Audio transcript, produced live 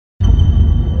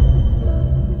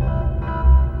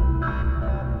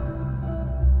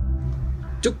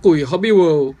จุกกุยฮอบบี้เวิ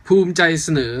ลด์ภูมิใจเส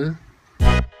นอ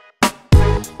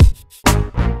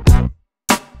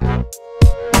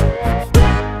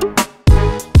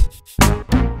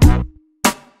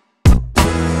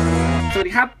สวัส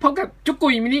ดีครับพบกับจุกกุ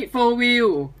ยมินิโฟร์วิว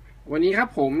วันนี้ครับ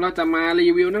ผมเราจะมารี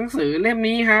วิวหนังสือเล่ม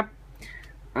นี้ครับ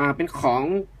เป็นของ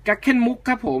GakkenMook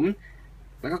ครับผม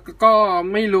แล้วก็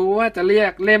ไม่รู้ว่าจะเรีย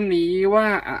กเล่มนี้ว่า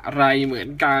อะไรเหมือน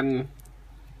กัน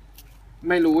ไ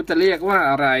ม่รู้จะเรียกว่า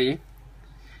อะไร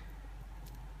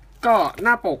ก็ห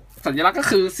น้าปกสัญลักษณ์ก็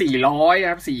คือ400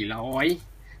ครับ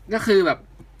400ก็คือแบบ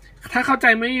ถ้าเข้าใจ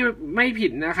ไม่ผิ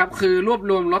ดนะครับคือรวบ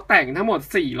รวมรถแต่งทั้งหมด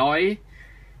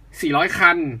400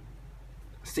คัน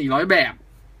400แบบ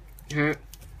ฮะ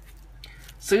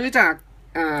ซื้อจาก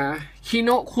คิโน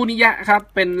ะคุนิยะครับ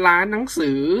เป็นร้านหนังสื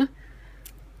อ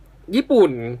ญี่ปุ่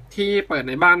นที่เปิด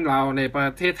ในบ้านเราในประ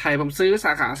เทศไทยผมซื้อส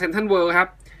าขาเซ็นทรัลเวิลด์ครับ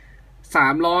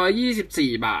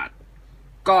324 บาท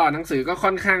ก็หนังสือก็ค่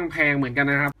อนข้างแพงเหมือนกัน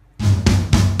นะครับ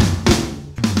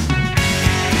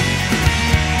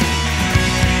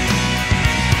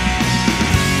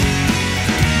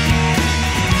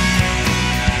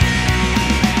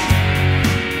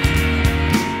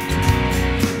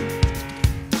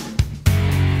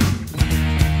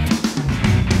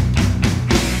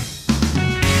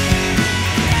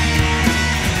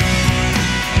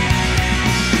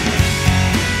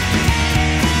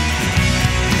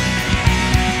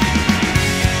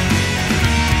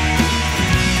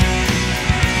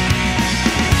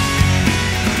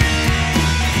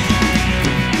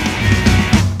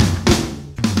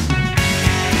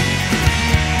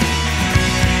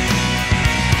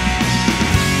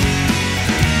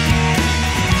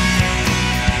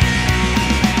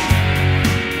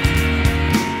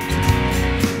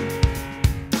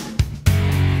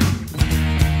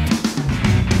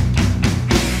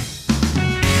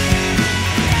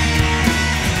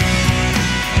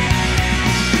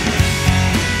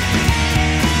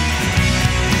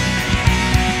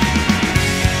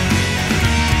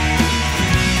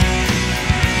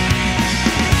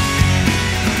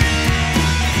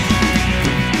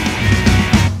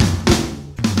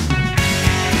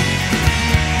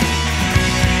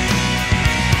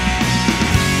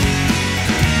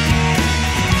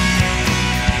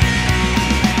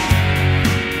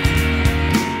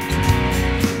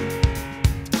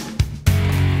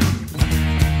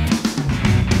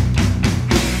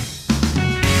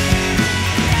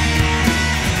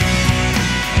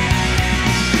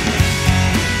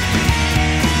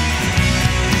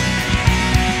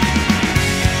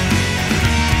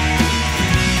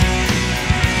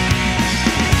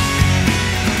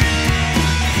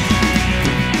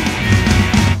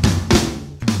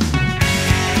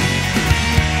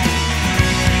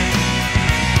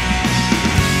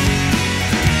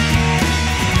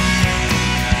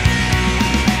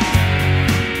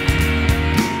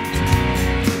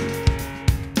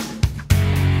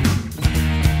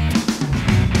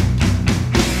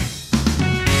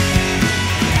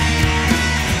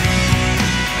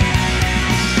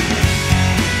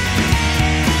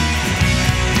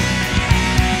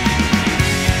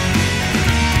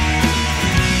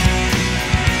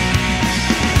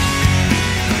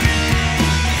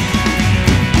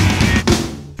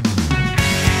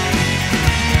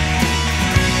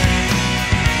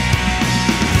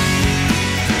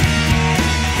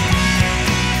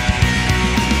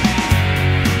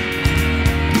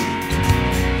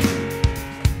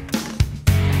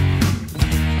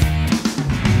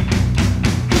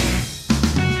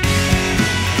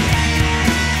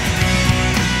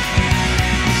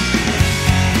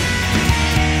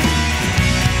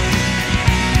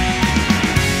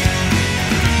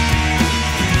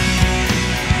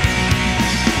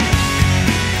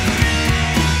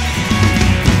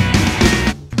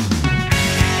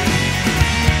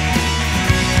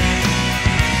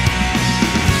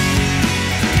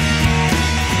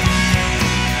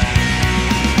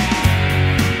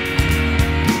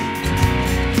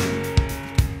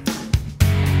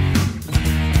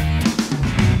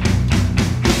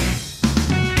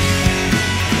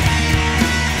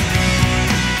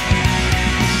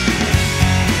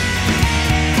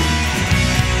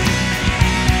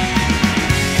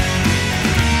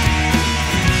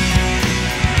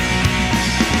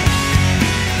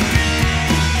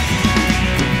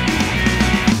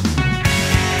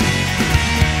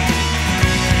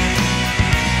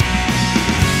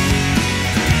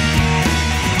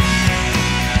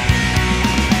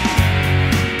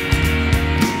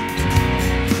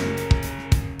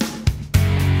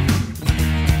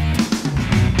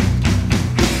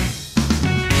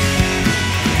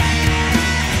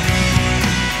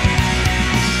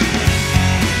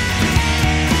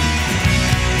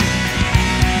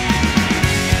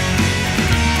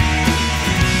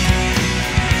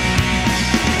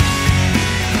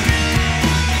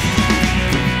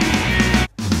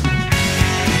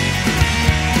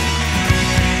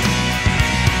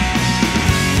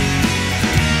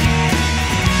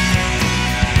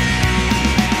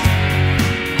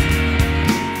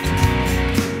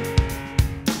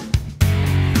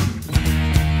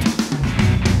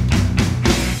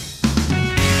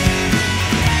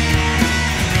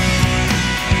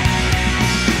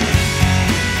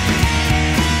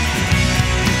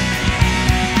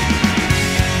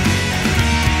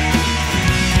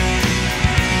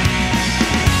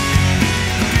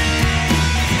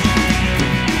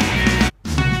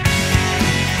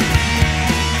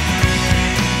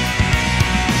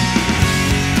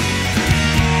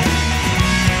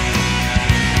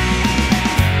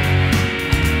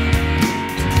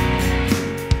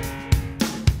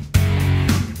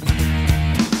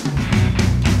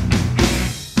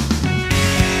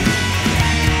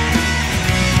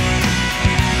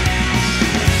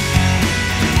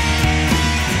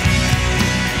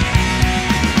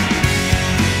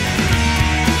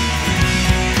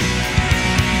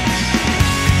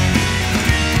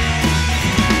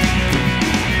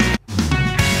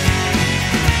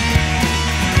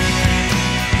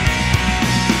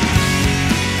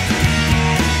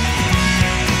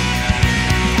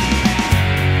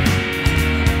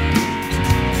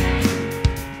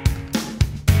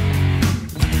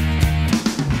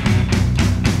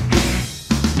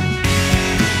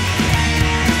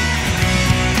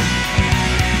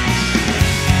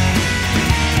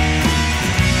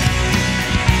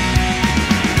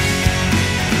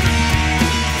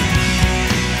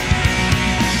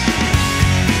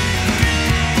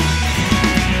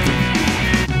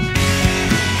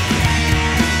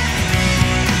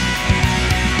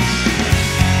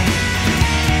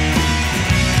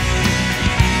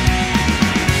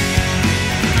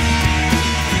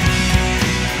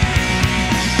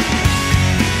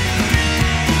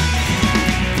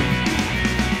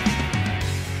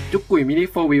ยมินิ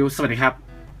โฟร์วิวสวัสดีครับ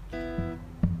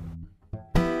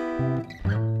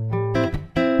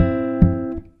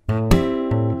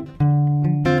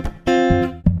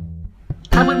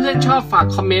ถ้าเพื่อนๆชอบฝาก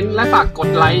คอมเมนต์และฝากกด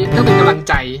ไลค์เพื่อเป็นกำลัง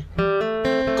ใจ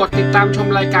กดติดตามชม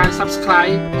รายการ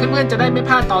Subscribe เพื่อนๆจะได้ไม่พ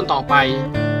ลาดตอนต่อไป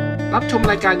รับชม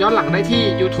รายการย้อนหลังได้ที่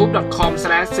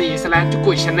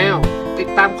youtube.com/c/jookkui channel ติด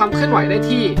ตามความเคลื่อนไหวได้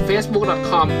ที่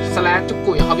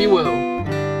facebook.com/jookkui-hobbyworld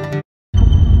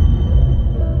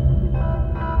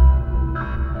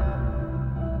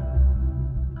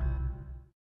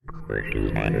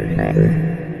Thank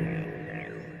you.